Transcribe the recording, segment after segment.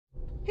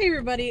Hey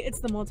everybody,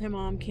 it's the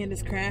multi-mom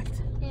Candace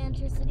Craft. And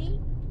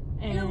Tricity.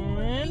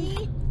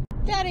 And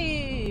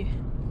Daddy!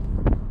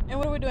 And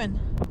what are we doing?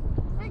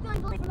 We're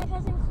going bowling for my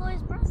cousin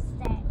Khloe's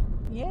birthday.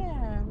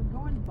 Yeah, we're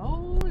going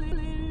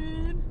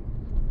bowling.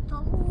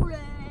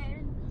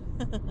 Bowling.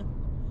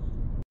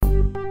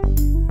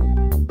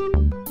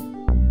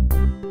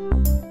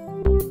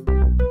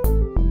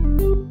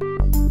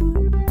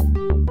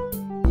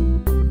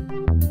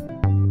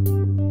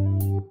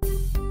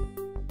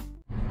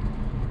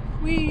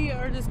 We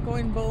are just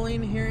going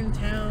bowling here in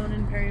town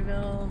in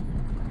Perryville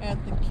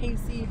at the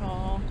KC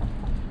Hall,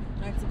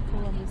 Knights of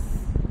Columbus.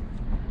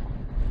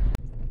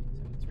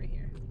 So it's right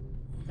here.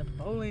 The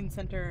bowling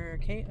center,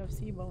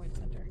 KFC Bowling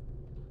Center.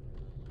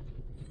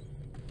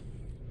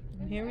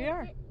 And here we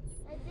are.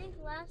 I think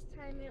last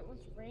time it was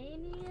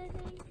rainy, I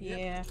think.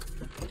 Yeah.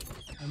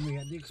 And we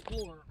had the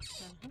Explorer.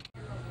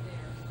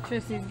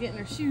 Tristy's getting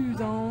her shoes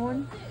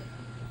on.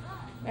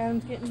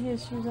 Adam's getting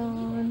his shoes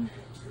on.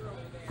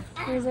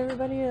 Here's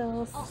everybody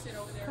else.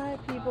 Hi,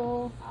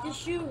 people. The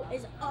shoe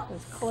is up.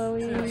 There's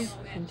Khloe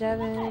and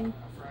Devin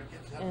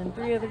and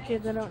 3 other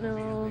kids I don't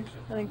know.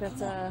 I think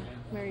that's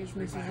Mary's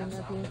nieces and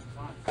nephew.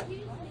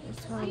 There's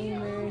Tommy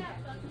and Mary.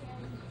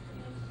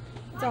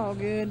 It's all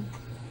good.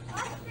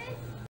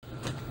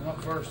 I'm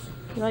up first.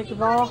 You like your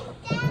ball?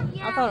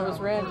 I thought it was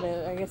red,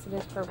 but I guess it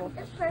is purple.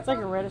 It's like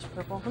a reddish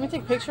purple. Let me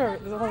take a picture of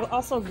it because it's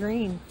also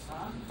green.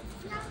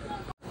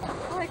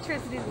 I like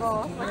Tricity's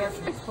ball. It's like a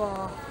space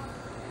ball.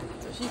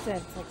 That's what she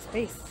said. It's like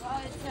space. I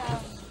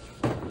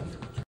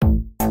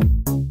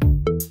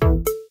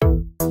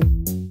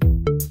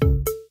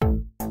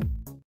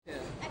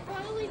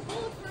probably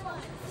bowled for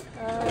once.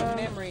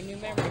 New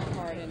memory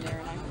card in there,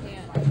 and I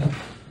can't.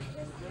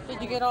 Did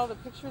you get all the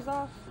pictures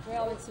off?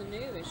 Well, it's a new.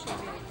 It should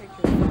be the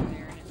pictures on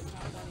there, and it's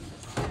not letting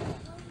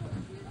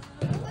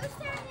us. Whose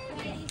turn is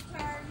it? Lady's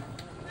turn.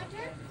 My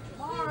turn?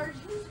 Mars.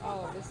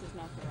 Oh, this is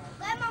not the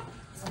right. Glemmo.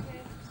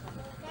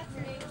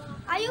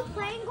 Are you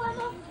playing,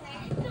 Glemmo?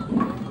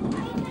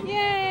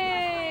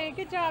 Yay!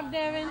 Good job,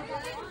 Devin.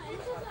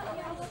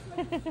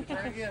 Try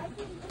it again.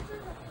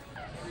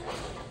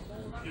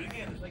 Do it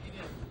again, just like you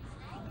did.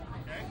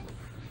 Okay?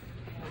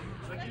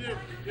 Just like you did.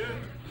 Do it.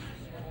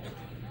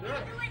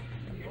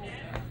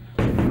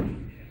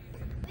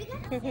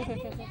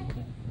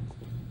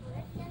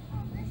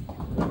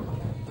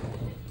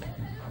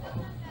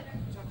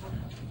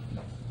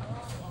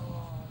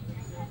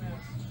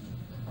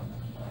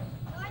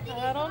 I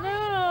don't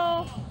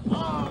know.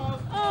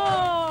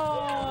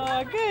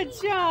 Oh, good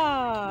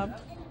job.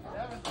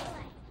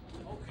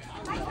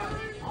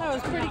 That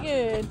was pretty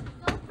good.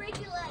 Don't break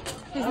your leg.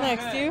 Who's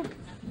next? You?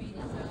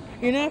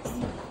 You're next?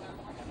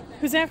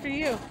 Who's after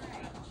you?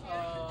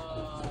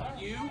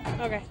 You?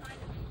 Okay.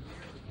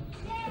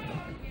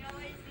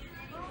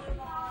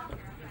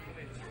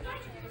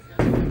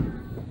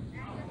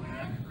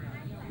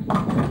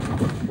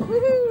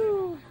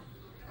 Woohoo!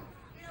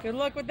 Good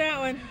luck with that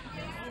one.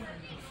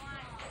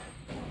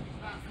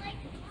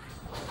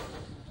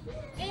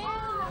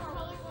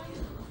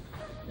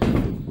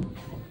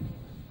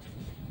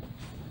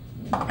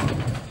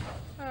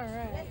 All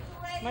right.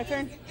 My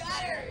turn?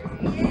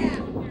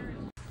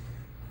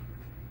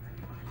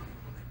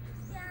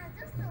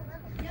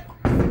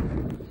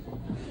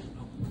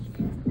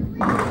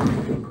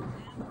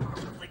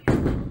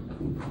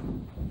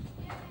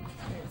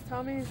 There's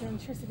Tommy's and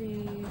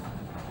Tricity's.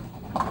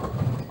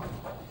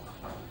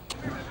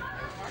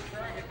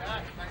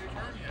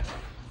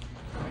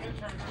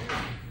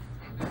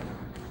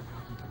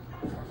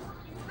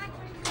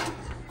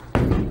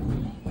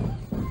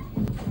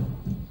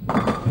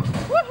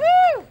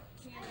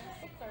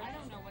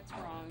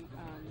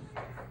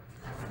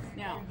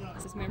 Now,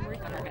 this is memory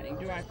cutting.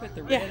 Do I put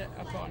the Yeah. red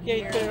up on Yeah,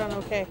 here? you put it on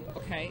okay.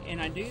 Okay,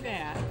 and I do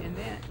that, and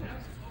then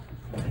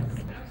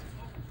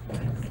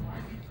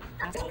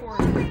ask for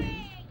it.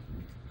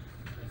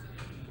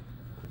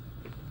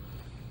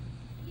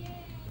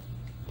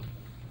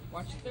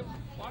 Watch what you're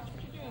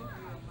doing.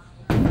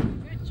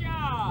 Good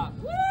job.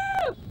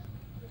 Woo!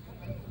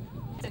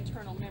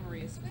 Internal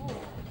memory is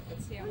full.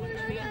 Let's see, I want to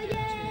change it to.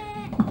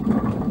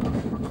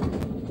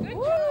 Good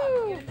Woo!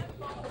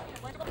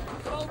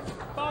 job.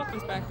 Ball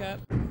comes back up.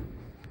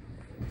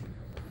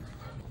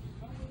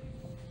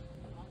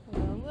 A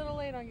little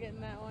late on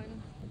getting that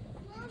one.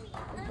 Mommy,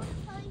 let me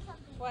tell you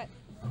something. What?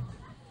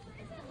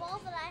 The ball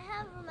that I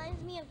have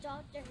reminds me of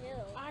Dr.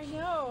 Who. I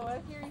know.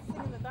 I hear you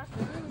singing the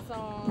Dr. Who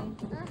song.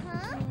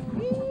 Uh-huh.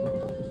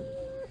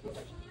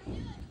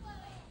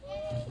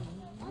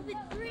 All but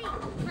 3.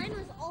 Mine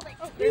was all but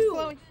 2. There's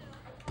Khloe.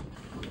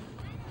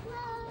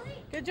 Chloe.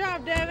 Good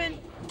job, Devin.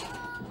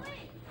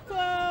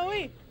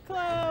 Khloe,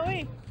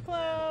 Khloe,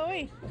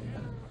 Khloe.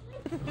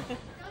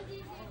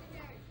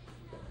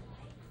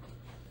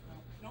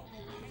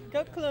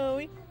 Go,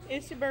 Khloe.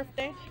 It's your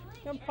birthday.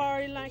 Come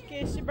party like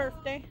it's your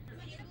birthday.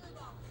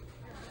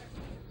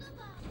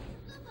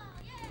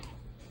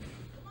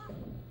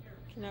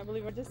 Cannot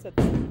believe I just said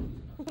that.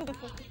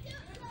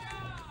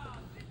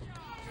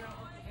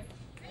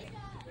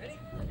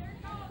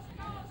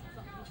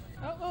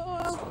 Oh,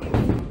 oh,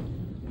 oh.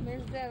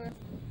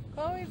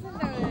 Chloe's and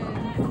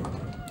Devin.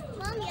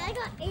 Mommy, I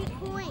got 8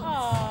 points.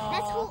 Aww.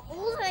 That's how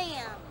old I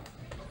am.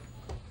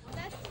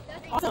 That's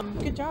Awesome.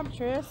 Good job,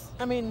 Tris.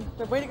 I mean,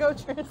 way to go,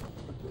 Tris.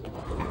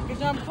 Good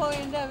job, Chloe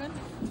and Devin.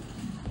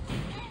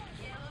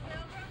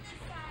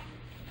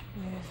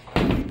 Yes.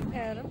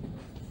 Adam.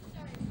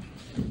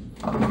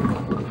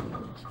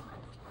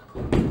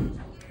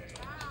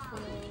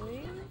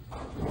 Chloe.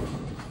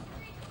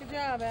 Good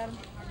job, Adam.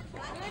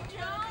 Good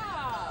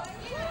job.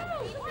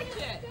 Woo, watch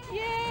it.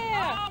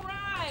 Yeah. All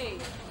right.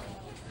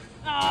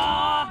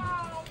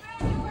 Ah. Oh,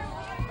 very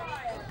well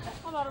done. I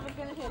thought I was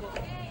gonna hit it.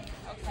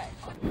 Okay.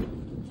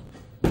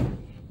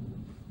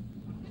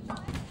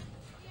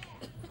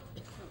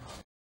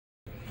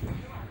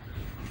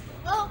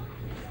 Oh,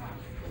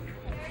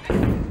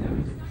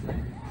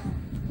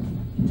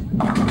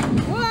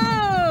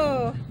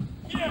 Whoa!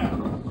 Yeah.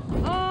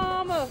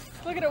 Almost.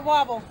 Look at it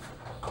wobble.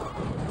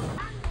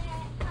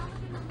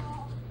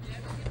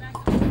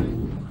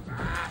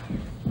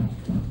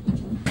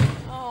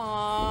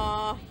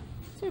 Aww.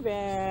 Too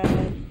bad.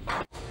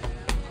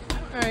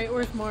 Alright,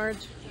 where's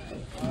Marge?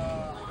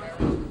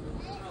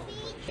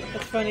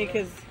 That's funny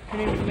because her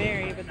name's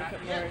Mary, but they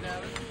put Marge.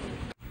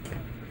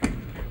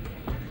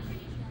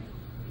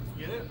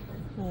 Get it?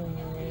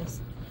 Nice.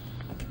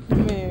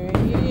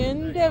 Mary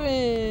and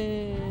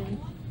Devin.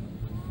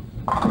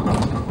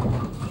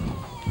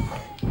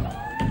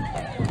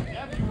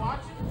 Deb, you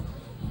watching?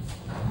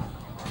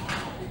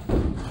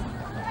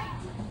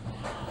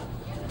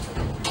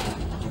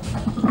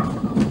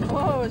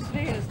 Whoa, she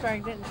did a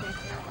strike, didn't she?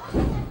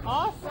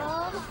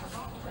 Awesome.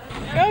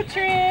 Go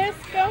Tris!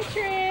 Go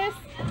Tris!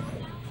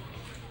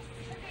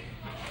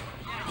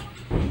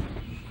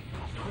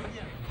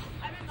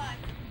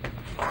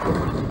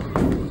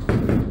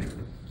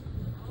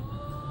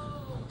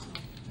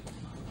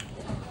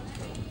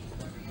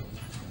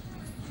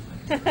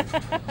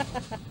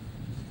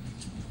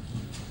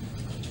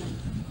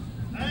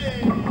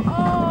 Hey.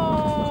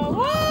 Oh,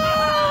 whoa! Oh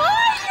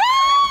my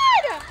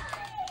God!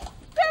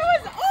 That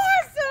was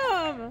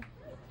awesome!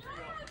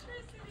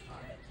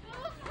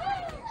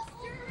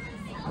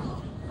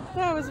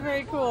 That was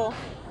very cool.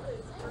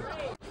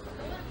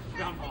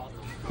 Jump off.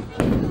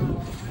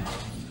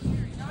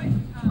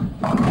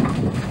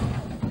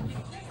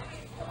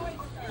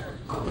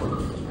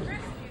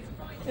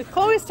 It's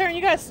Chloe's turn.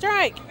 You got to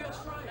strike.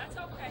 That's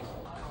okay.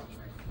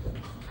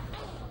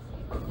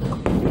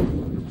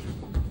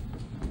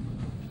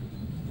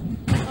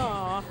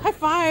 Aw, high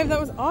five. That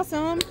was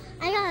awesome.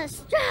 I got a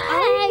strike.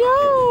 I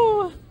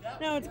know.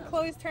 Now it's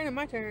Chloe's turn and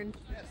my turn.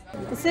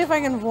 Let's see if I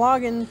can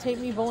vlog and tape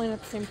me bowling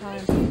at the same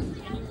time. And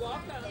you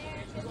walk up.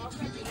 You walk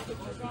up and you put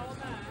your ball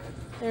back.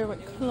 There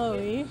went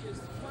Chloe. So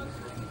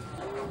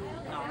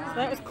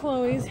that was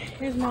Chloe's.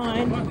 Here's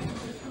mine.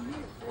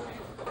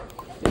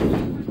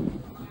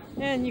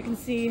 And you can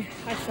see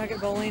I suck at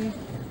bowling.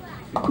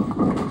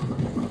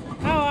 Oh,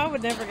 I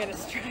would never get a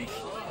strike.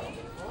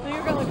 I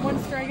never got like one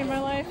strike in my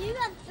life. You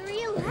got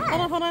 3 left.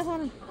 Hold on, hold on,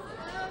 hold on.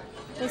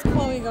 There's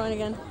Chloe going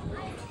again.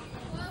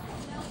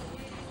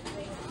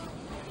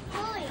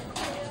 Chloe,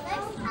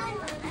 next time I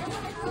want to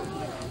help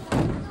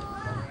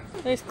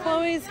you. There's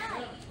Chloe's.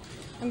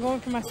 I'm going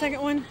for my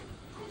second one.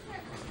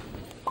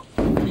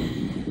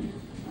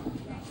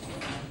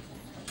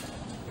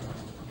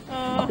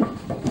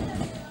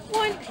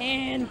 One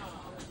pin.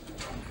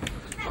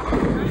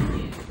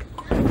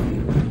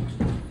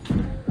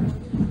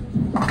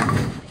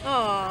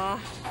 Aww.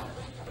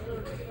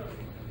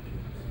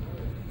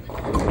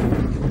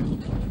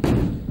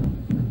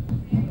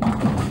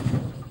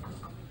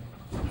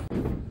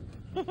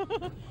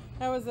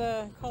 That was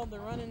called the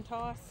run and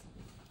toss.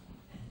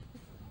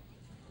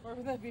 Or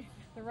would that be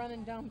the run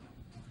and dump?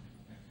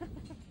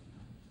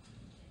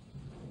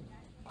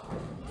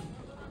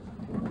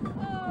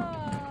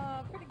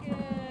 Oh, pretty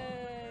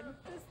good.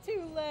 There's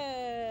 2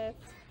 left.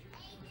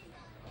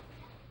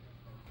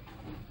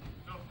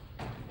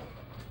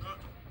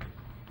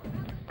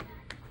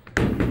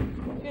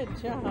 Good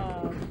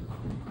job.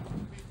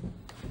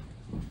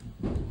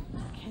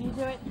 Can you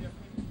do it?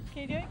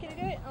 Can you do it? Can you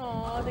do it?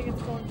 Oh, I think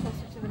it's going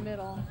closer to the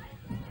middle.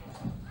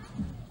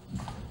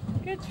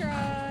 Good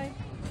try.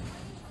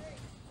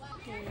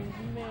 Here's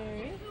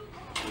Mary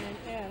and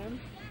Adam.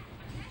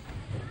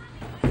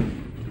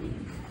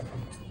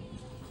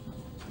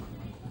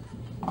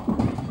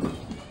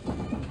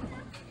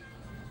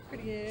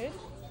 Pretty good.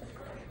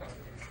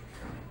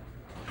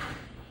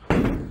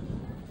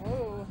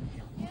 Oh.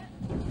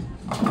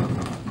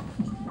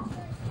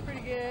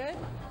 Pretty good.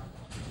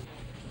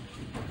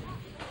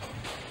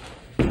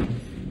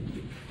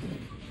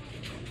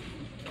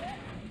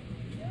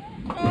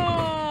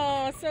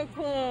 Oh, so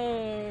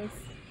close.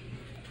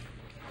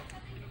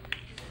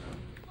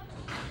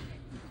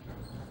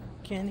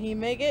 Can he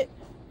make it?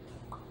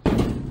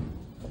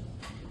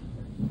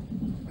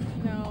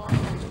 No.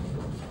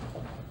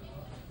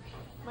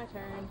 My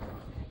turn.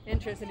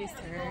 And Tricity's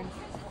turn.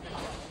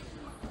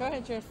 Go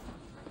ahead, Tris.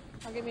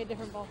 I'll give me a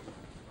different ball.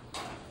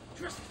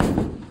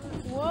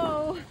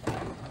 Whoa.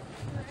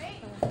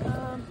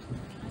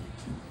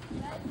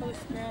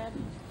 Let's grab.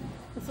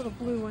 little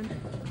blue one.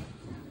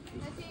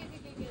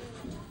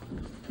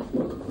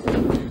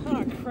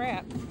 Oh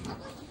crap.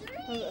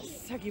 That was a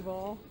sucky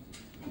ball.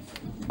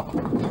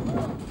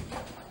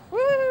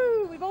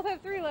 Woo! We both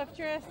have 3 left,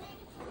 Tris.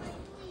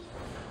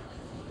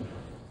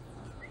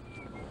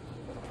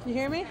 You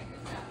hear me?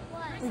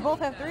 What? We both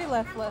have 3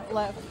 left. There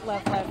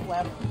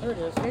it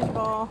is. Here's the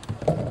ball.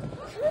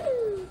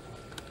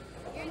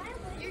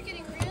 You're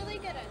getting really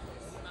good at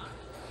this.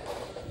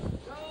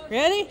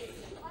 Ready?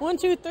 1,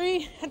 2,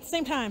 3 at the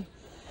same time.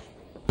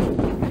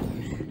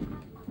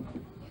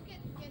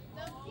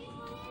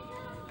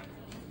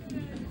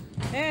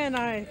 And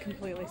I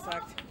completely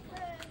sucked.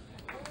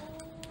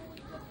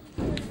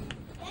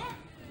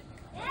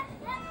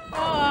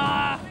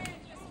 Ah,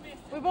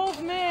 we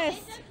both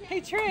missed.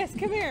 Hey Tris,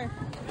 come here.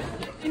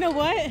 You know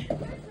what?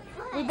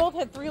 We both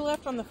had 3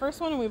 left on the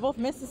first one and we both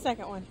missed the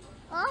second one.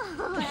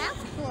 Oh,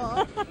 that's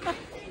cool.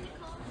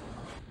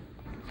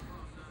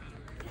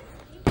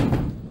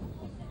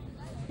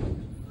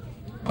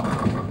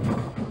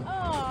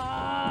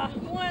 Ah,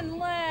 1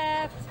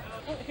 left.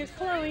 Oh, here's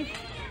Khloe.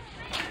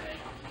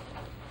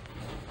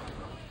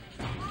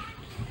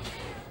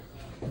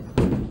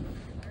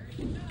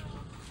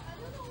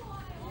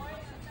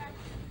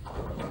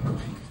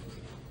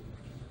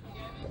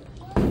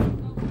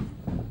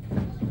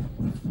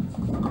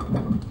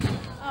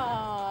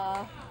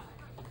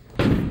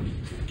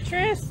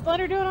 Tris, let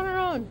her do it on her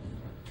own.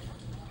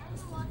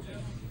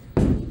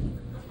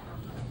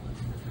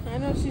 I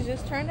know she's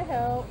just trying to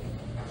help.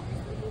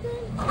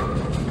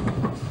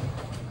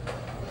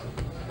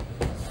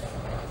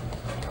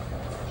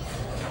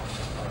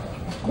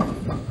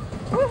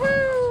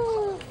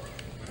 Woohoo!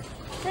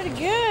 Pretty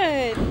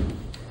good.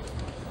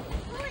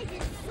 Oh, I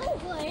did so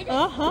good.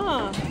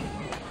 Uh-huh.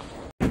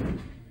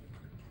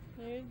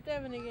 Here's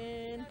Devin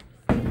again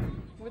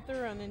with the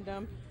running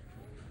dump.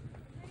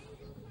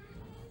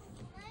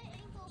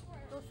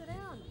 Go sit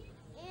down.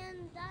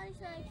 And Daddy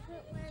said I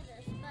couldn't wear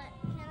this, but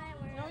can I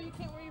wear it? No, you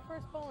can't wear your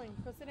first bowling.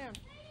 Go sit down.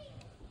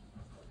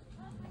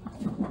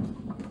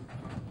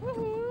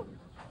 Woohoo!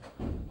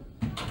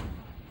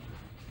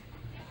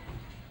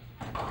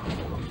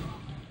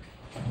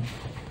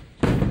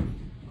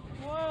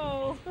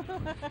 Whoa!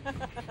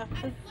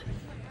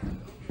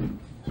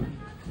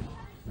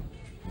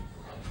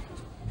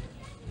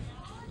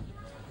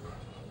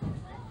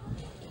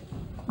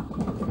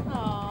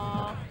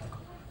 Aww.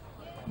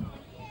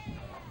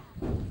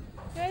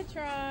 Good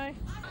try.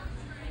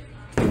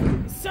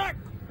 Suck!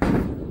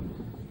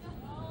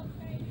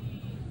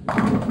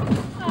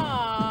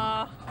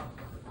 Aww.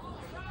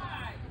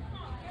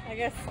 I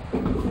guess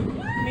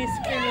me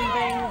screaming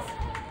things,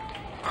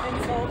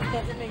 insults,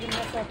 doesn't make him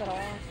mess up at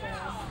all, so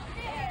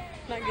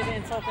not good to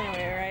insult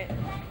anyway, right?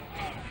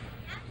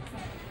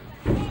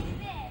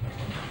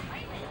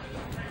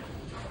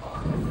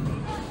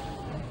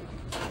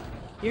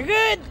 You're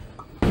good!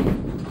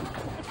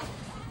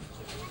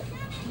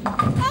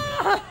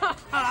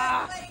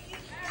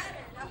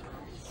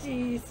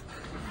 Jeez.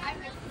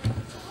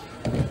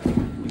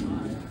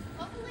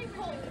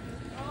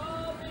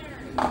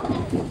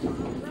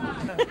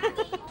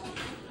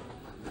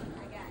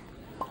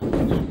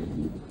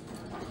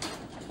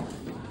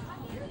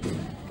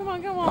 Come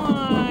on, come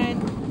on.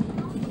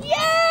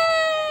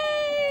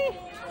 Yay!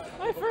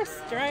 My first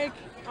strike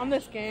on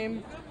this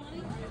game.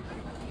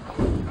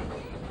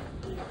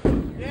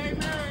 Yay,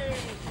 Mary!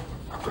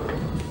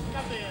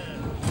 Nothing.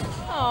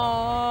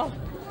 Aww.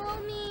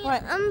 Mommy,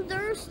 What? I'm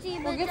thirsty,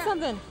 but Well, get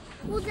something.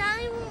 Well,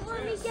 Daddy won't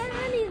let me get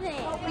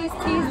anything. He's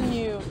teasing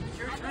you.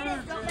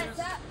 Don't mess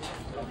up.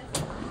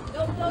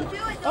 Don't do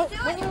it. Oh, Don't do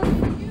wait, it. wait,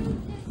 wait.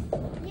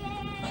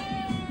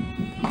 Yay!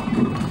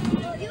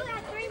 You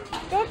got 3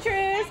 more. Go,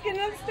 Tris. Get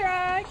another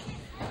strike.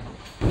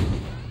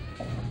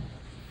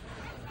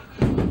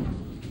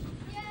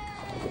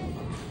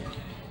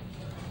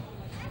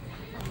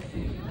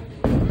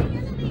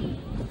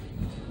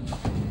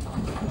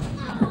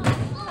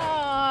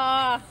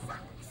 Ah,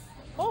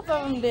 both of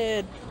them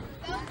did.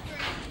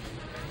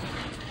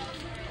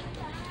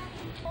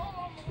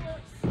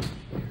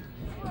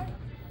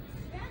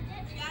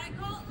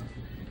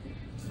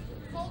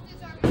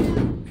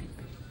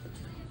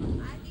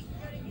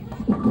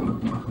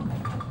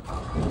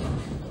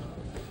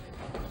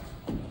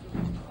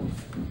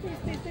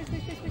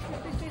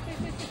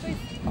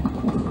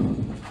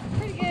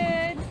 Pretty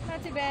good, not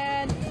too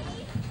bad.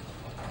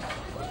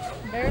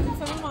 Better than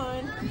some of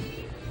mine.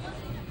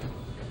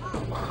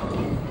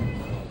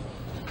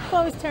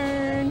 Chloe's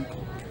turn.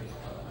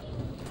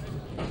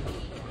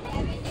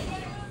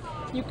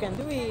 You can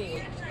do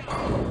it.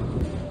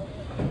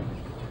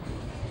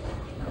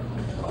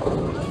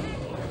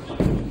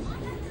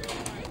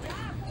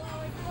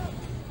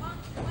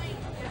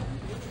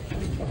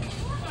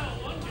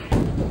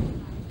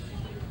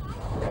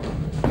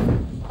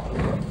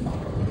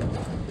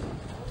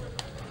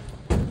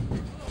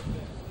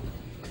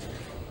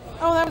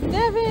 Oh, that was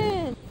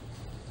Devin!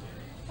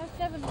 That's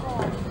Devin's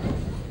ball.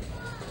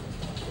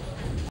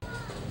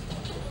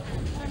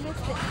 I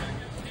missed it.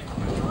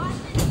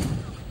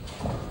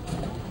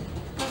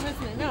 Not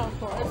missing it, no, of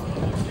course.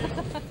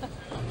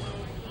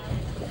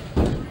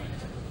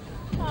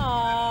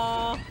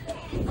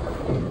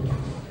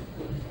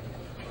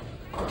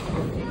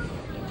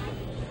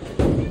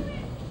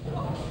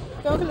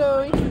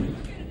 Khloe.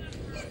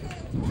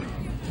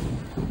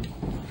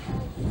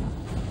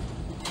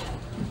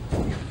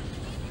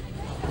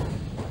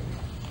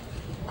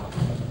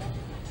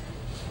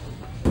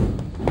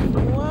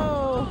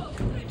 Whoa.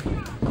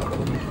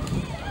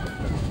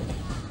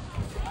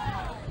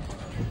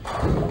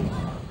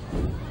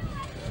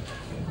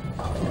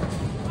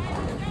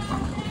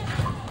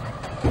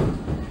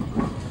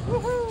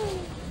 Woohoo.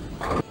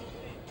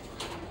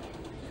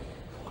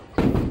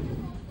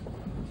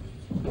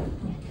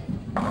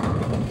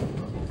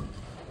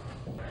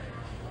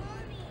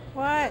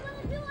 What?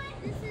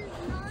 This is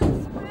not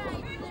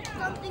Sprite, but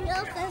something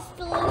else that's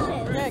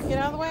delicious. Yeah, get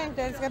out of the way.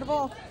 Daddy's got a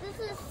bowl. This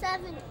is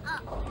 7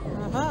 Up.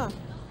 Uh-huh.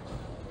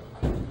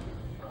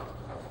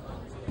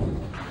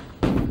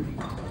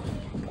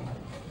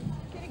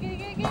 Get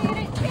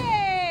it.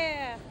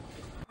 Yeah!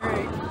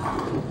 Alright.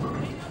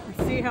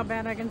 Let's see how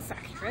bad I can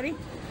suck. Ready?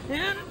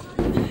 And...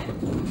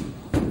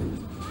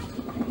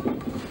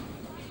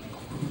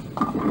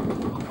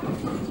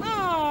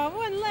 Oh,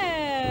 one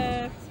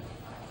left.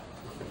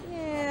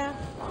 Yeah.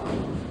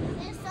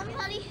 There's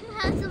somebody who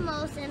has the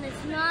most, and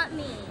it's not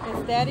me.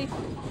 It's Daddy?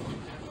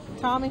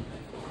 Tommy?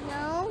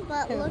 No,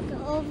 but look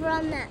over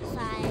on that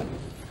side.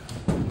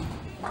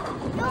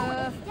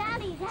 No, it's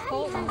Daddy. Daddy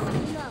Colton. has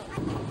the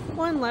most.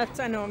 One left.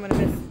 I know I'm gonna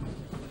miss.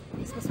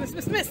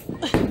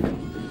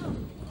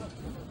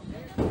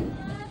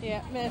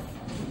 Yeah, miss.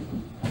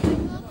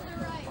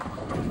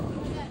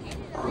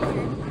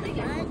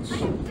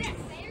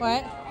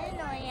 What? I didn't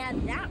know I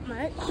had that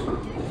much.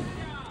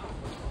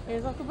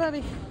 Here's Uncle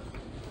Bubby.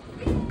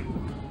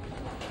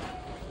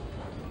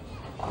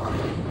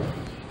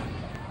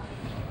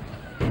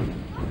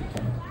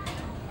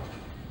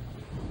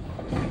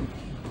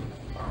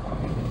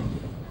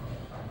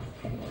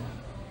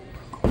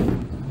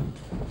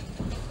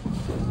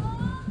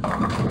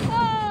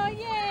 Oh,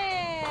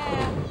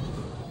 yeah!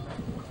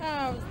 Oh,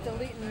 I was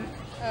deleting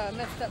a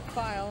messed up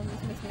file and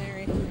this Miss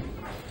Mary.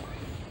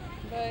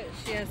 But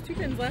she has 2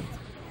 pins left.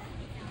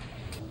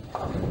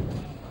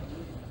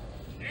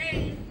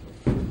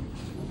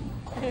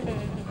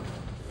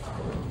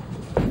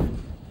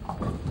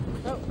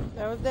 Oh,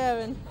 that was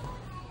Devin.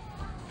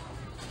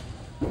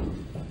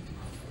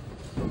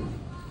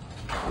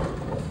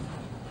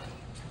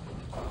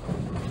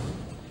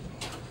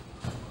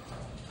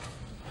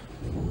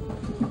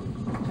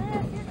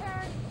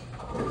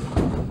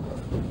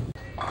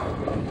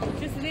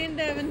 Tricity and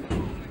Devin.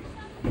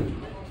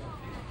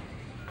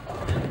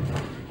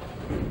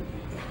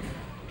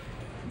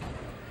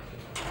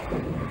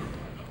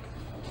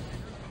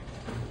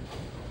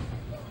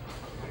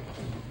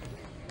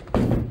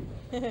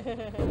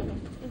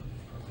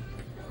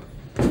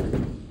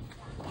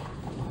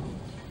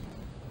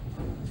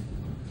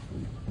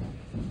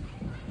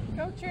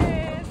 Go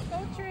Tris! Go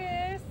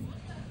Tris!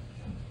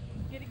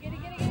 Get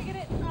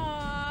it!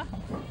 Aww!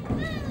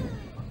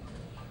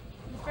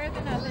 It's better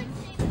than nothing.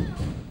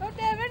 Go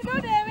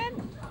Devin!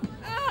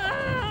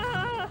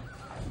 Ah!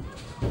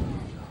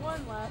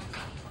 One left.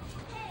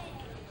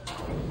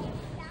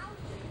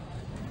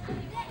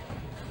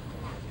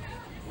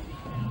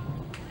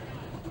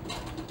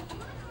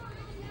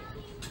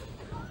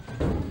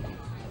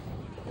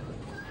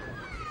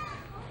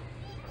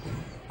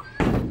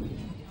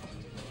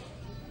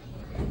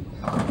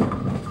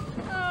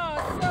 Oh,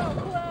 so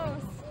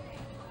close.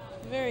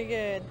 Very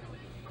good.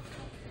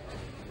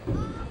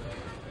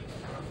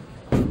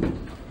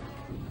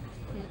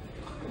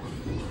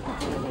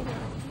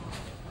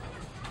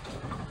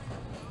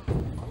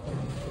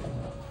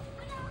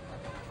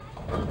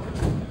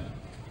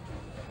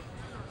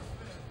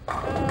 I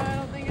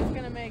don't think it's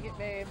gonna make it,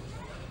 babe.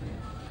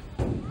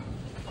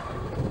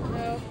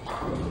 Nope,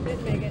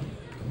 didn't make it.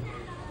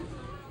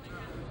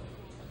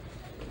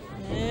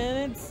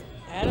 And it's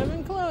Adam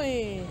and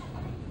Khloe.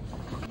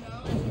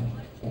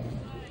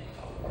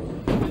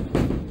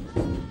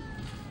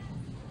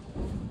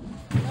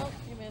 Nope,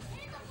 you missed.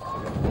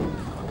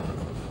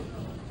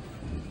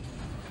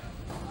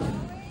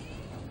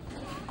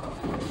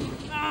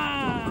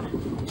 Ah!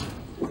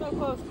 So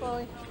close,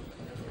 Khloe.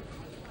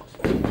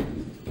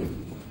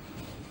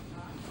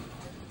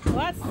 Well,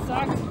 that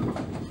sucked.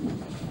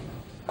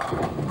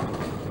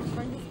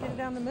 Try and just get it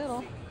down the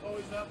middle.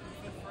 Always up in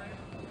the 5th frame.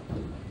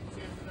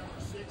 See if number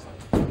 6 on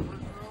the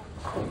Perryville.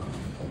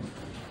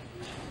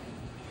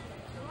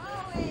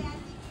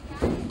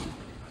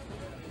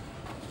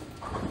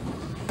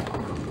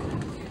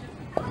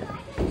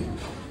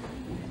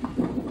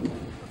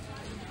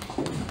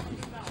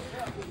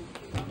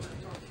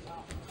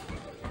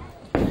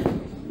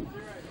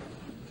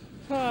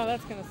 Oh,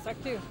 that's gonna suck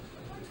too.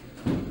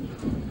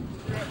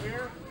 You're up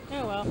here.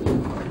 Oh well.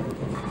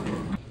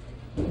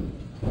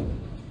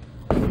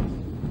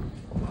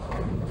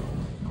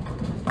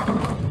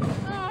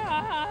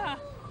 Ah!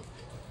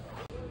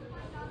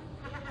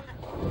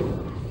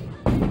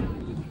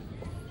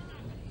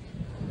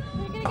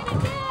 Get it,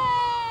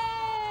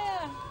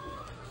 yeah!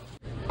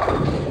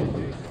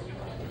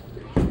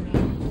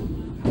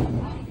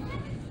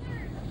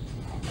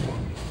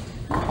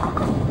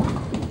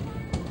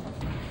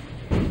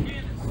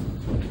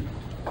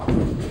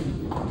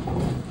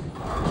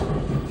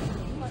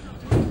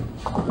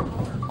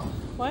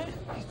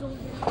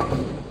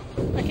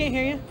 can't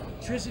hear you.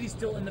 Tricity's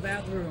still in the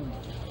bathroom.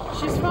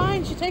 She's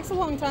fine. She takes a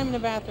long time in the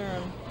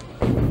bathroom.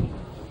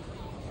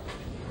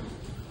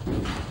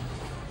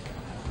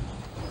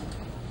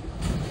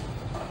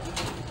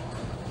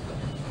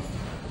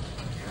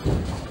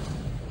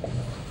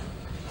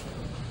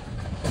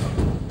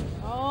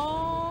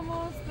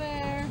 Almost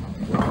there.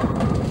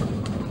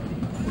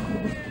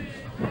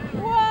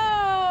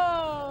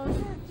 Whoa!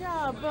 Good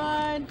job,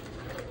 bud.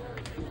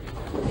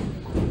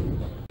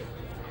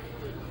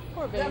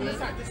 Poor baby.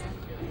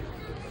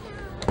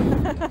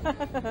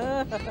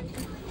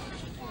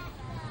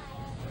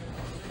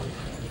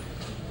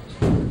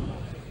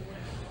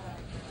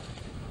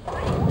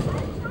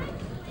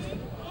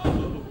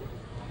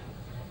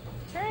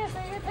 Tris,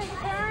 are you gonna take a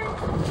turn?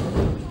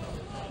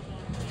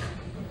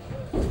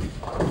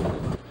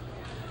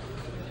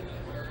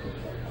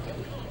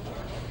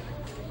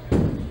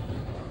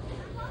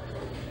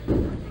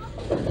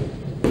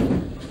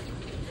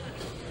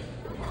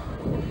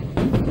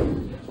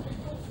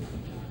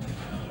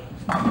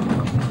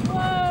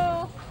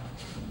 Whoa!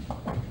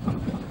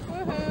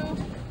 Woohoo!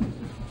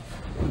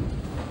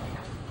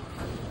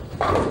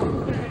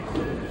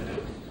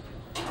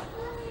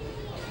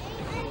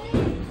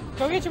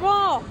 Go get your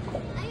ball!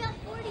 I got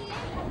 48.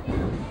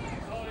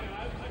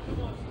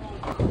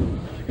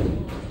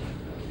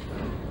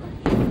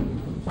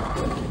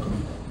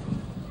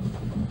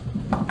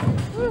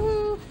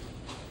 Woohoo!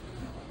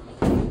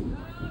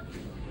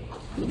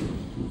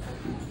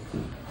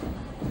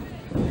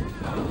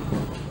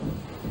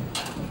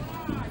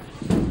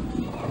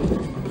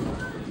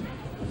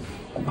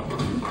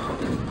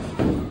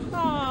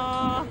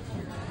 Aww.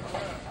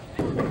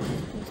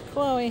 It's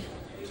Khloe.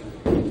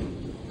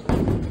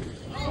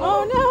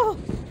 Oh no!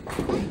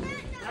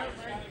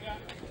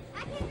 I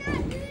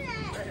cannot do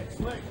that.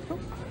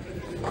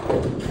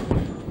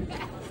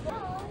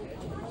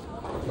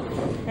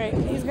 Alright,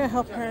 he's gonna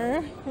help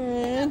her.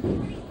 And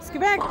let's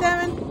get back,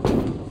 Devin.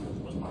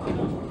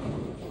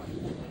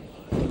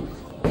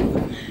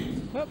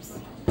 Whoops.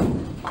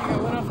 I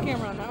got one off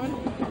camera on that one.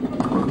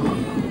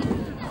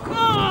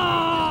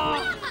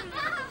 Oh!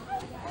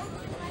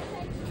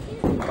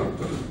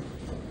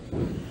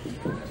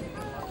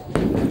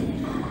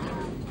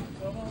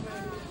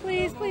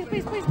 Please, please,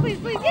 please, please, please,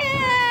 please. Yeah!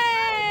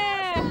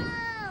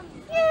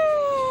 Yeah!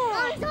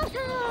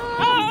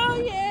 Oh,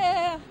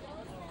 yeah!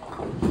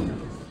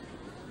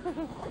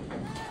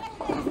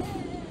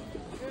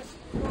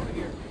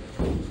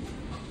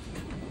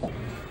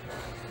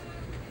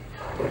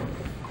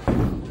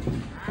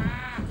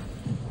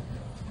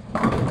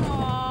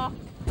 Aw.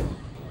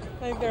 I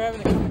think they're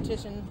having a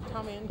competition,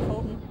 Tommy and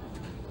Colton.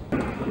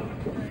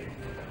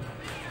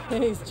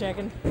 He's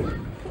checking.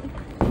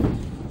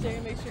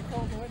 Checking, make sure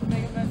Colton wouldn't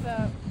make a mess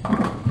up.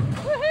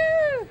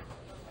 Woohoo!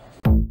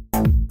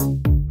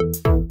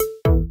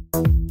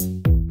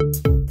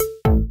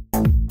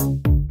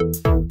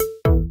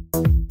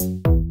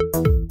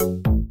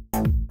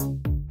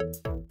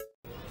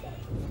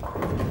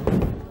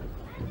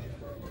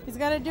 He's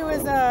got to do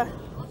his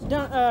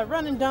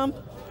run and dump.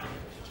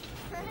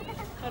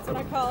 That's what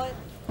I call it.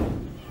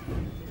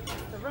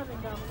 The run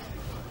and dump.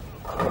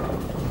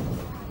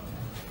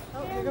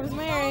 Oh, here comes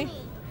Mary. Mommy,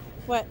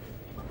 What?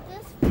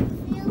 this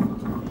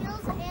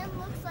feels and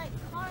looks like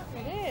carpet.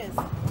 It is.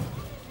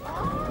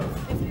 What?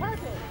 It's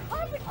carpet.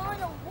 Carpet on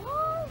a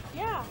wall?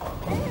 Yeah.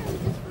 And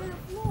just for the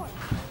floor.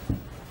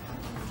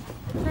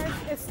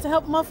 It's to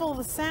help muffle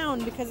the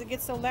sound because it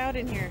gets so loud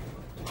in here.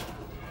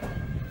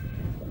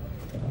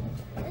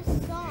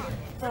 It's soft.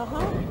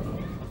 Uh-huh.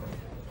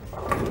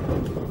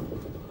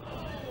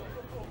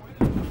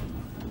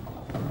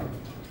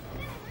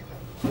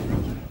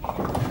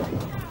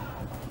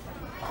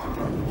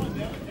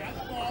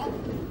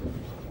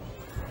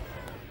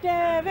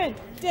 Devin!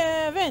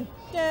 Devin!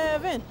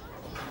 Devin!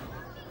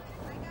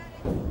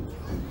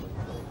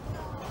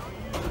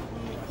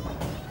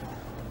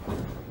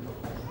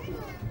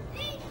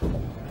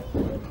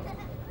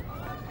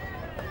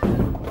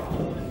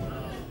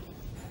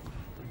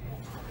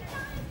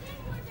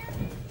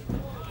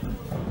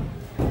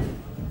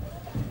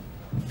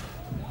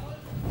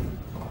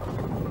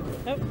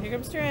 Oh, here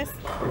comes Stress.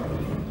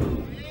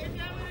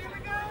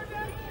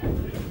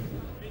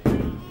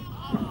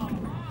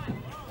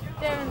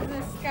 Devin's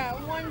just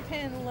got one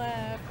pin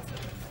left.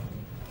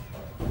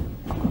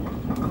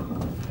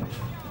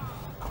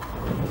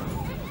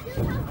 You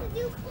have to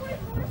do 4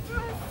 more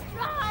first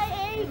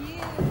try.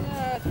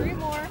 Yeah, 3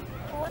 more.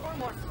 4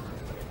 more.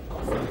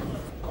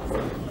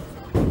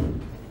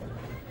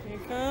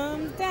 Here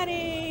comes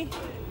Daddy.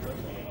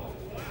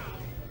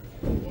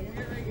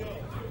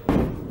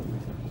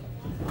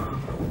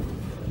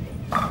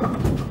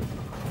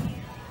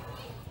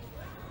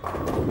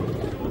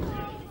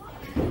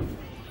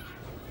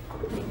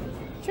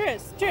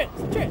 Tris, Tris,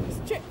 Tris,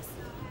 Tris.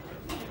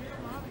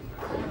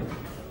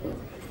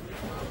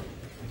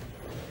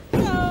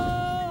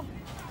 Hello.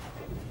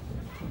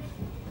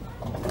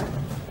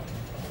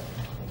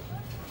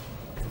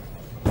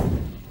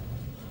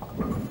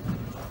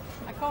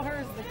 I call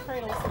hers the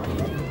cradle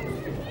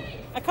sleeve.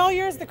 I call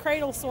yours the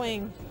cradle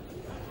swing.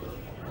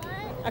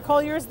 What? I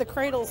call yours the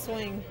cradle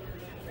swing.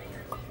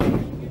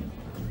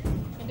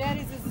 And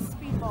Daddy's is a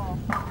speedball.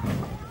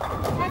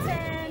 My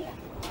turn.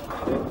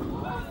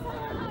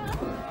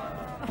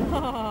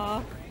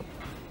 Aww.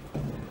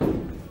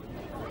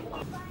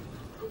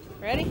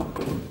 Ready?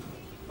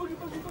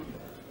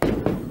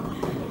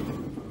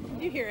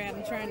 You hear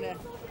Adam trying to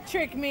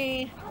trick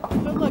me,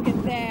 but look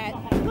at that.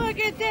 Look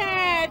at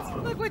that.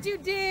 Look what you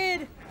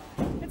did.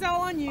 It's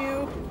all on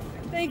you.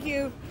 Thank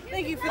you.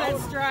 Thank you for that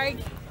strike.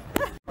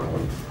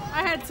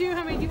 I had 2.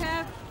 How many do you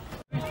have?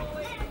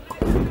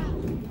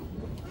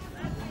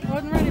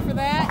 Wasn't ready for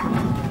that.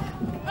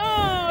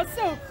 Oh,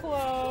 so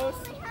close.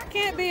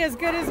 Can't be as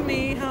good as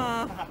me,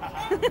 huh?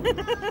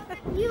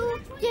 You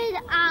did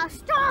a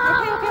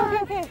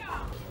star. Okay.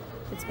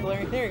 It's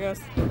blurry. There it goes.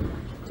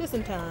 Just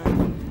in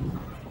time.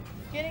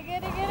 Get it.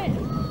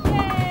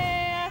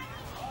 Yeah!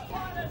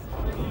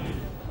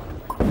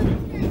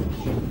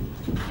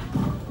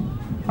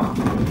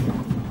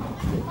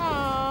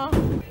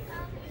 Aww.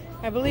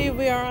 I believe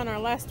we are on our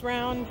last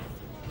round.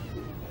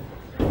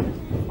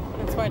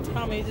 That's why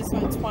Tommy just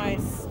went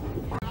twice.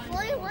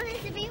 Chloe wanted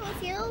to be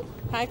with you.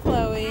 Hi,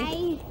 Chloe.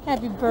 Hi.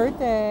 Happy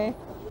birthday.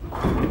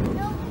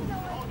 No.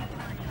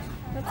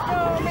 Let's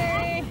go,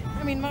 Mary.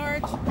 I mean,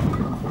 Marge.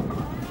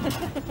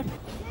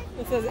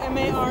 It says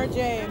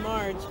M-A-R-J,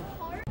 Marge.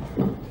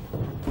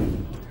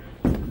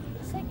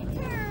 Second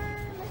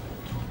turn.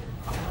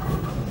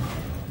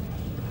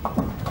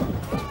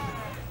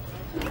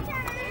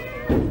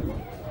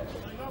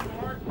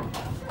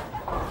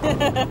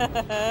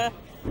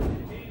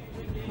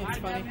 That's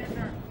funny.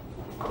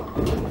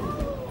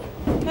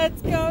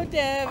 Let's go,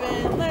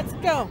 Devin. Let's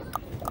go.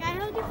 Can I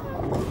hold your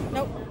phone?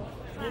 Nope.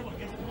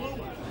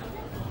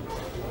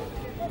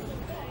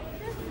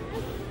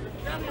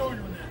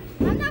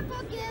 I'm not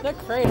going to give The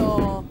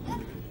cradle.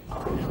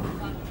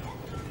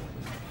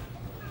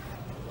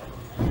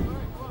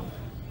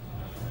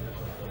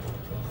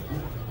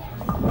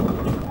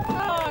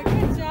 Oh,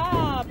 good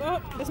job.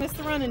 Oh, just missed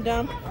the running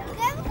dump.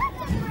 Devin got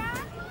the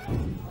brown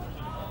one.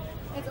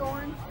 It's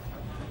orange.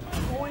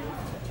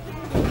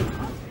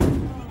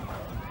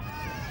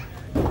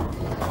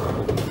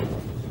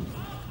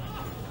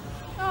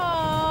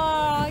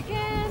 Oh,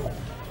 again.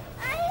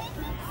 I hate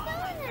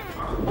doing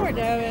that. Poor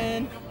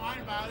Devin. Don't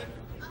mind about it.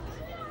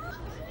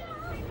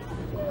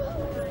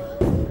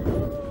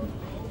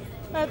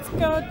 Let's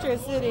go,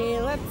 Tricity.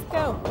 Let's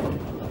go.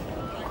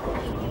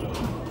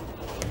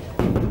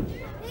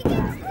 He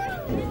gets two.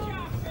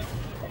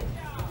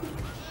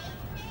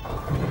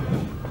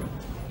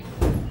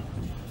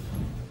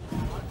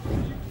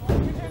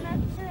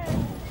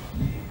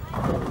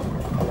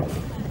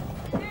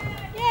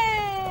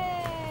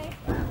 Yay!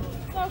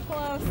 So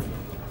close.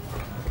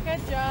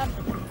 Good job.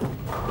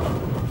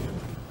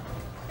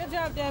 Good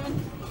job, Devin.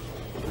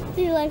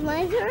 Do you like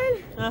my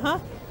turn? Uh-huh.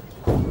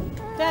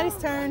 Daddy's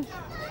turn.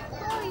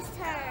 Chloe's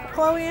turn.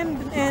 Chloe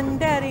and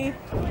Daddy.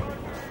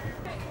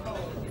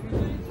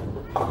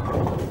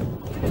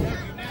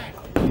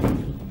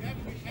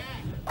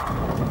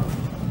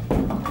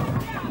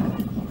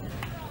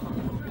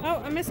 Oh,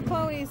 I missed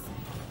Chloe's.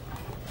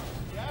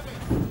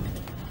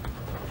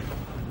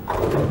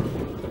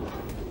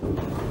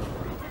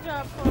 Good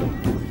job, Chloe.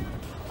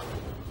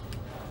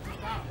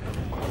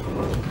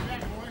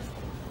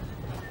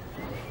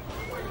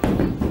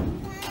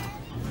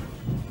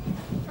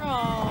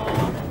 Aww.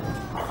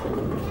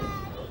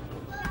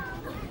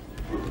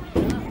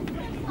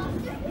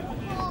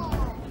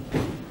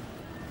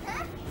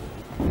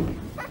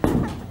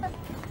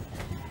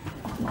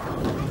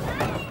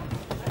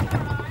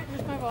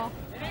 Here's my ball.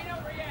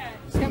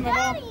 Just got my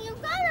ball. Daddy, you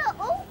gotta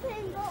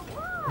open the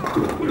wall.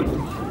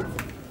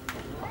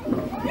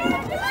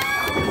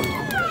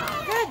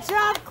 Good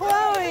job,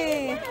 Chloe.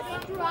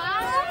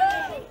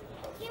 Right?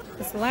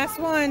 It's the last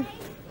one.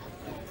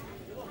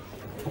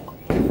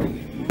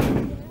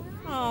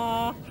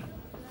 Aww.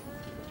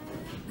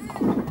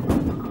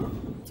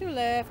 2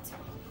 left.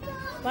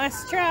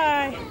 Last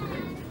try.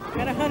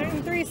 Got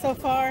 103 so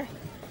far.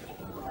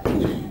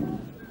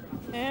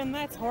 And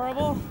that's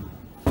horrible.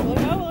 Will it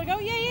go? Will it go?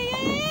 Yeah, yeah,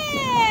 yeah,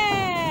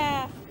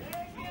 yeah!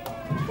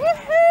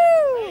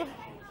 Woohoo!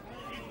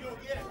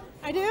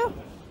 I do?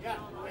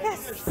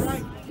 Yes!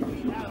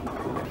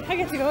 I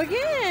get to go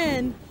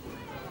again!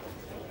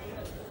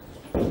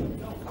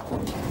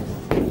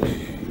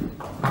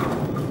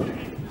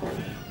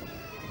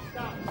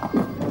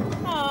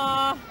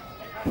 Aww.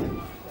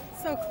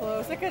 So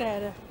close. I could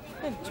have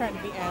been trying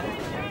to be Adam.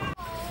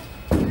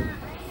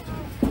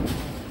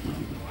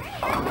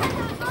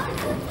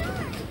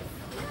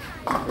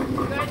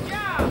 Good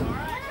job. All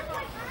right.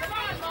 Come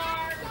on,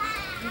 Mark.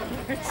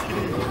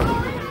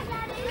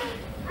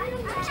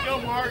 Let's go,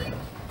 Mark.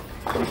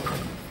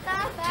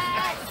 Stop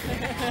that.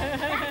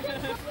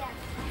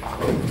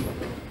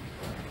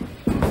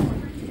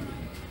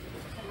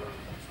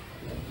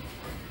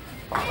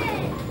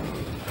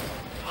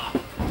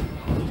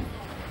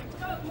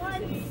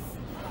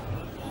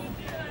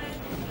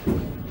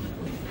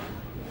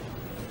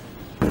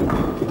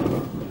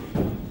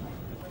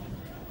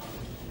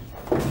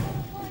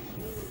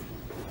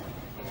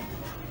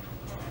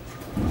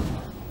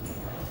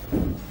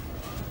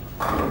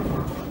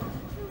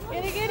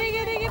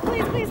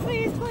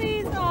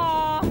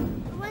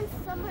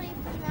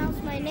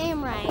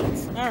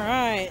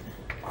 Alright.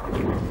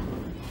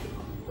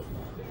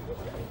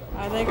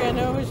 I think I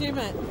know who she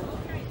meant.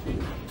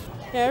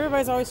 Yeah,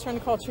 everybody's always trying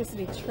to call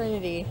Tricity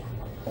Trinity.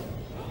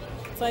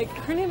 It's like,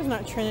 her name is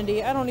not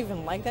Trinity. I don't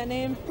even like that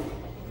name.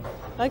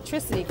 I like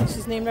Tricity because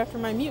she's named after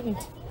my mutant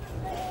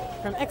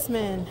from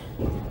X-Men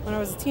when I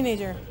was a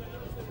teenager.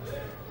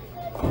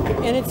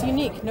 And it's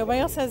unique. Nobody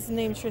else has the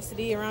name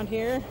Tricity around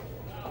here.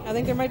 I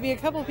think there might be a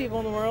couple people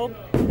in the world.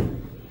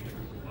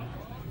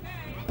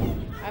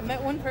 I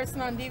met one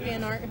person on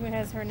DeviantArt who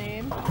has her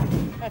name.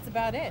 That's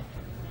about it.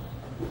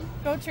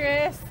 Go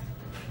Tris!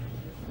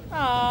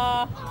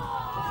 Aww.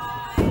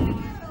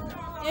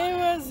 It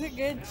was a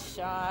good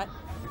shot.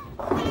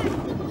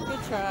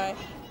 Good try.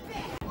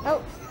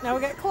 Oh, now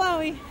we got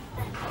Khloe.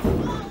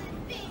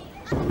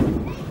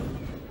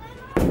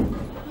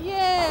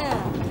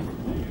 Yeah!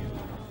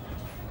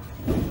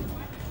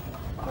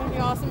 Wouldn't it be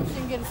awesome if she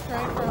can get a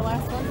strike for her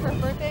last one for her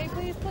birthday?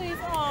 Please, please.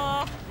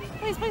 Aww.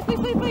 Please, please, please,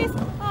 please, please.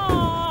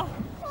 Aww.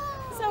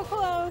 So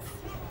close.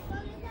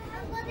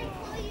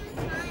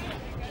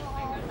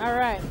 All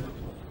right.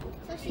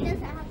 So she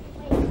doesn't have to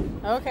wait.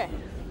 Okay.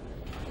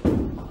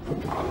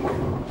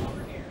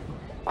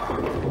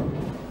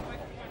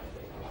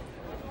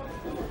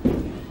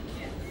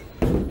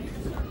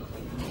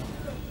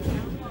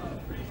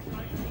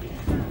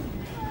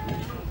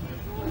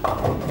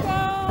 Go.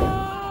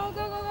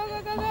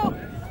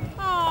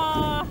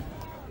 Aww.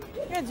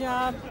 Good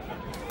job.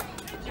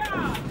 Good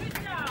job. Good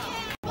job.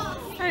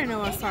 I didn't know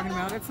what I was talking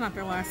about. It's not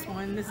their last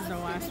one. This is their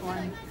last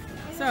one.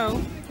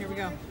 So, here we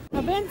go.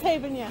 I've been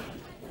taping you.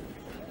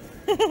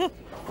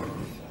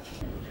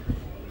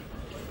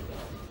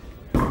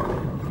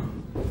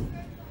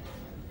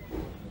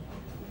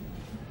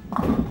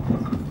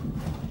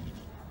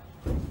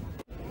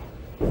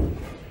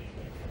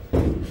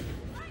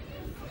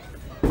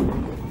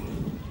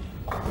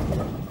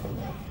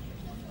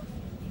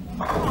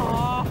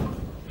 Aww.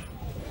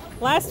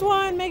 Last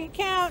one, make it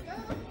count.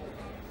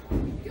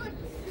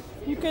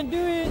 You can do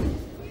it.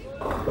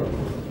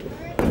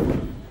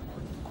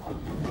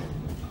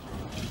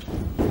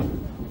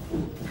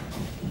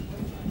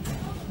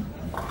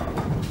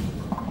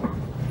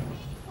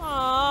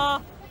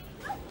 Aww.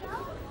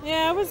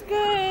 Yeah, it was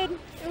good.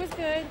 It was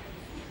good.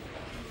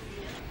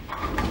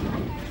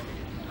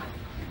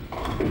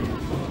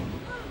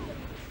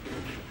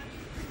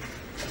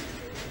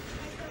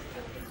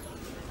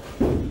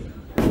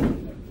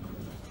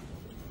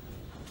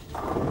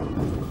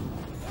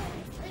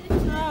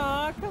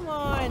 Aw, come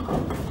on.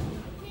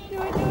 Do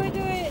it, do it, do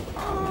it.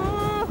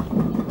 Aww.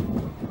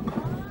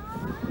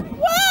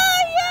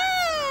 Whoa,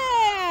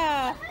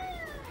 yeah!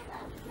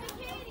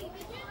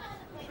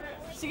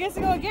 She gets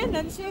to go again,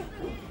 doesn't she?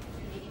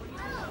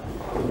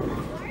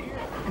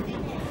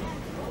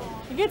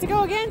 You get to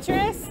go again,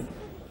 Tris.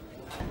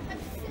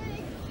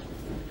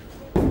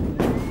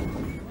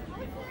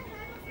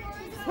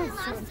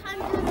 Last time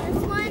doing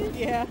this one.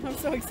 Yeah, I'm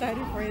so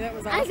excited for you. That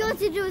was awesome. I got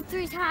to do it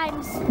 3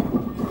 times.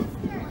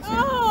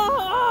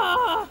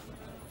 Oh!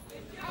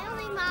 I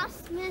only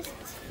missed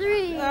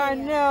 3. I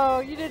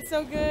know. You did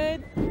so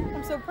good.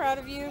 I'm so proud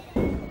of you.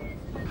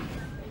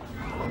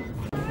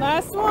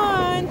 Last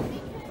one.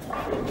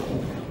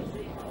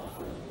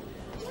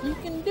 You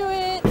can do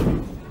it.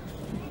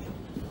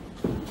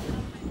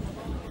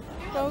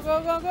 Go,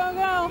 go, go, go,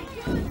 go.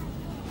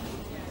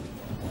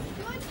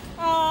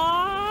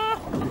 Aww.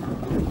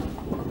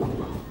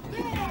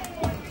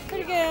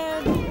 Pretty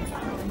good. Go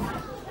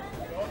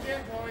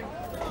again, Chloe.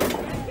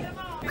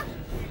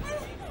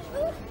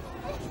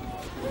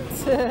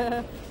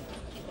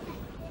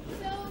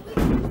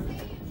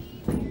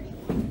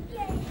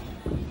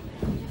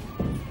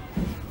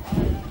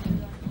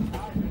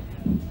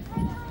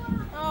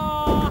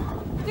 Oh,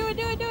 do it,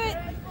 do it, do it.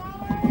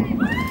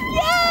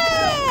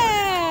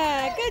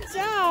 Yeah! Good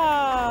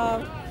job.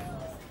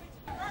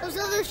 Those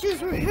other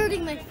shoes were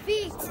hurting my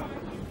feet.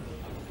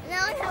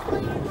 Now I have my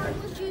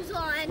normal shoes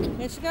on.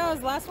 Here she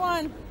goes, last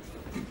one.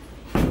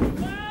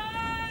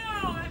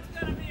 Wow, that's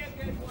gonna be a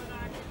good one. I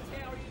can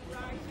tell you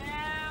right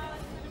now.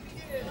 It's gonna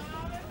be good.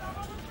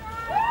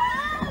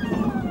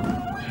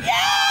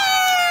 Yeah!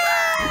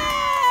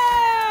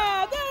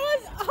 That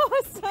was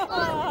awesome.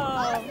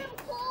 Awesome,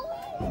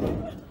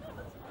 Chloe.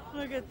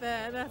 Look at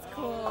that, that's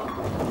cool.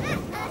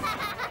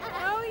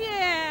 Oh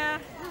yeah.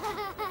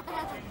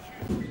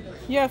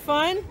 You have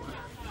fun?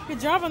 Good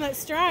job on that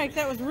strike.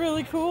 That was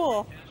really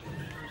cool.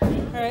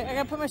 All right, I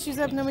gotta put my shoes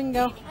up and then we can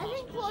go. I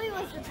think Chloe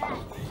was the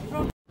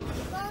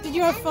best. Did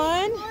you have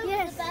fun?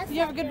 Yes. Did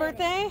you have a good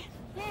birthday?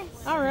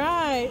 Yes. All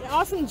right,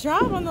 awesome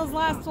job on those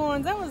last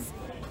ones. That was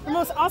the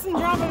most awesome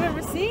job I've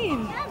ever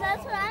seen. Yeah,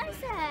 that's what I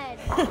said.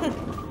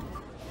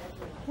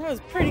 That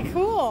was pretty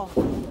cool.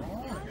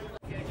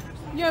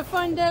 You have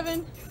fun,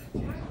 Devin?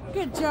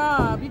 Good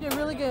job. You did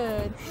really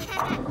good.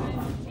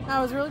 I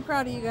was really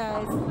proud of you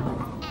guys.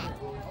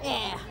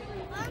 Yeah.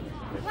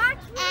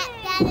 Watch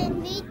that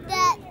and beat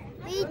that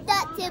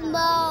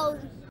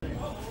Timon.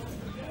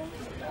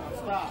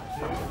 Stop,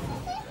 dude.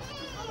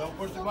 Don't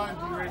push the button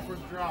until you're ready for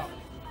it to drop.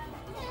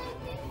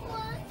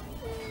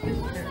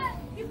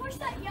 You push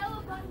that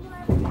yellow button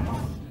wherever you want.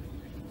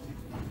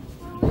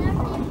 Or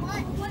whenever you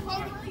want.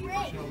 Whatever you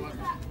want.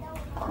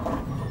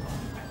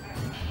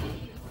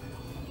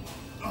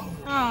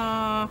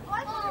 Aww.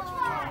 One more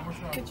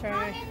try. Good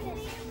try.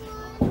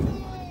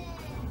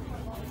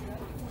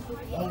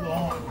 Hold on.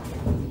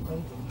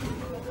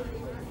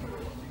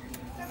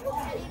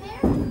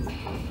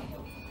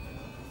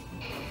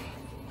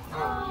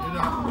 You're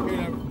not.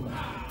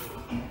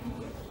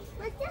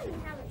 But doesn't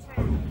have a track.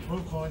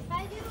 Move, Chloe.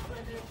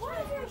 What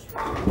is your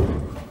track?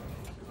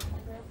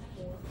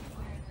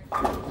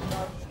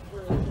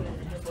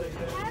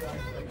 Have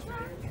another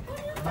track?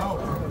 No.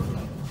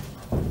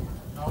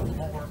 No, it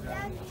won't work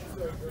now.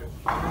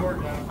 It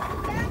worked now.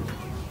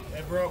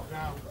 It broke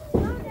now.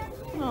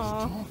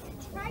 Aww.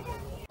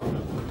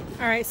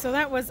 Alright, so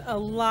that was a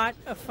lot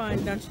of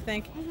fun, don't you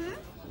think?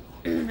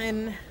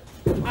 And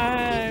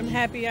I'm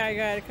happy I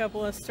got a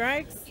couple of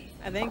strikes.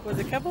 I think. Was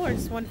it a couple or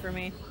just one for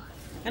me?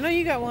 I know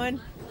you got one.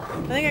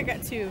 I think I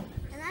got two.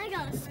 And I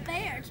got a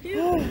spare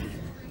too.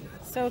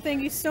 So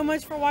thank you so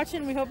much for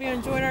watching. We hope you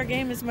enjoyed our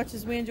game as much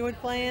as we enjoyed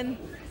playing.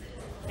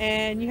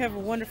 And you have a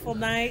wonderful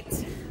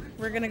night.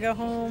 We're going to go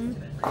home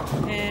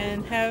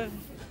and have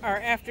our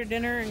after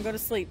dinner and go to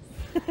sleep.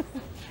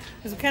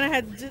 Because we kind of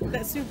had,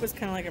 that soup was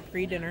kind of like a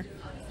pre-dinner.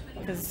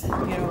 Because, you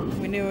know,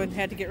 we knew we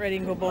had to get ready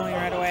and go bowling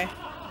right away.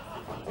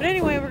 But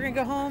anyway, we're going to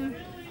go home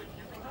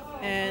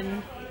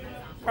and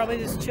probably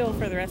just chill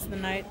for the rest of the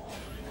night.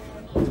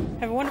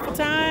 Have a wonderful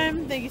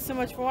time. Thank you so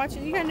much for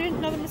watching. You got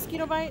another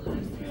mosquito bite?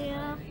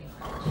 Yeah.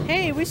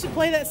 Hey, we should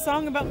play that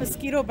song about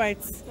mosquito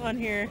bites on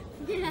here.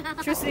 Yeah.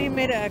 Tricity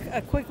made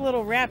a quick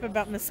little rap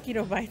about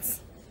mosquito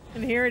bites.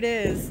 And here it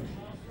is.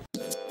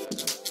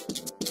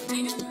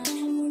 I know that I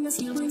have more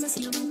mosquito bites.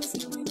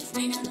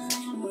 I know that I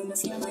have more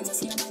mosquito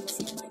bites.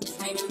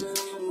 I know that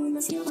I have more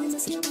mosquito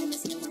bites. I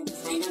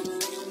know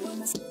that I have more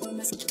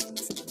mosquito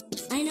bites.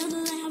 I know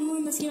that I have more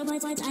mosquito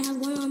bites. I have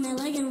one on my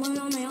leg and one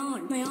on my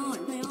arm.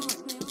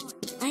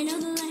 I know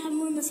that I have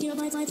more mosquito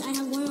bites. I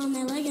have one on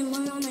my leg and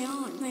one on my arm.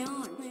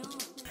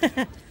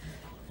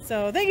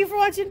 So thank you for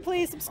watching.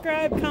 Please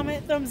subscribe,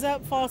 comment, thumbs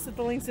up, follow us at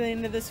the links at the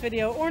end of this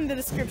video or in the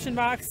description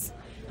box.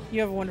 You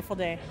have a wonderful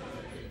day.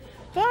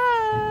 Bye!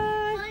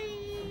 Bye,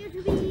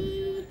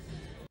 YouTube.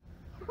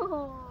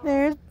 Oh.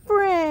 There's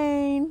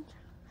Brain.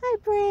 Hi,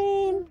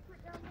 Brain.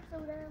 Put down the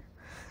soda.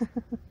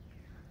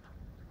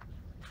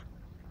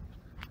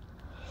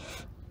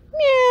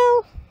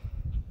 Meow.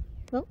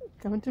 Oh,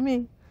 coming to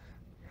me.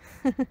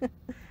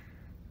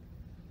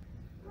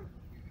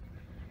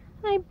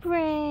 Hi,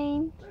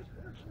 Brain.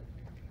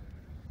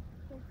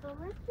 It's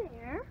over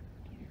there.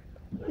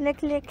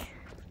 Lick, lick.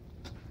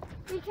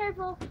 Be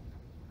careful.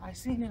 I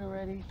seen it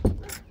already.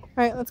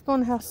 Alright, let's go in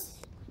the house.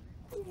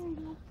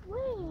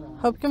 Wait.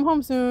 Hope you come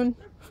home soon.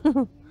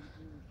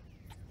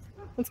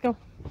 Let's go.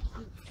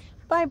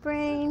 Bye,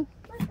 Brain.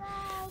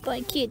 Bye-bye.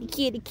 Bye, kitty,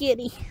 kitty,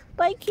 kitty.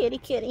 Bye, kitty,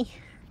 kitty.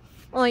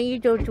 Oh, you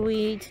so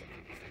sweet.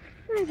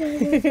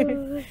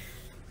 Bye-bye.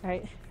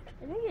 Alright.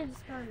 I think I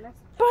just got a message.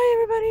 Bye,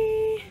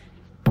 everybody.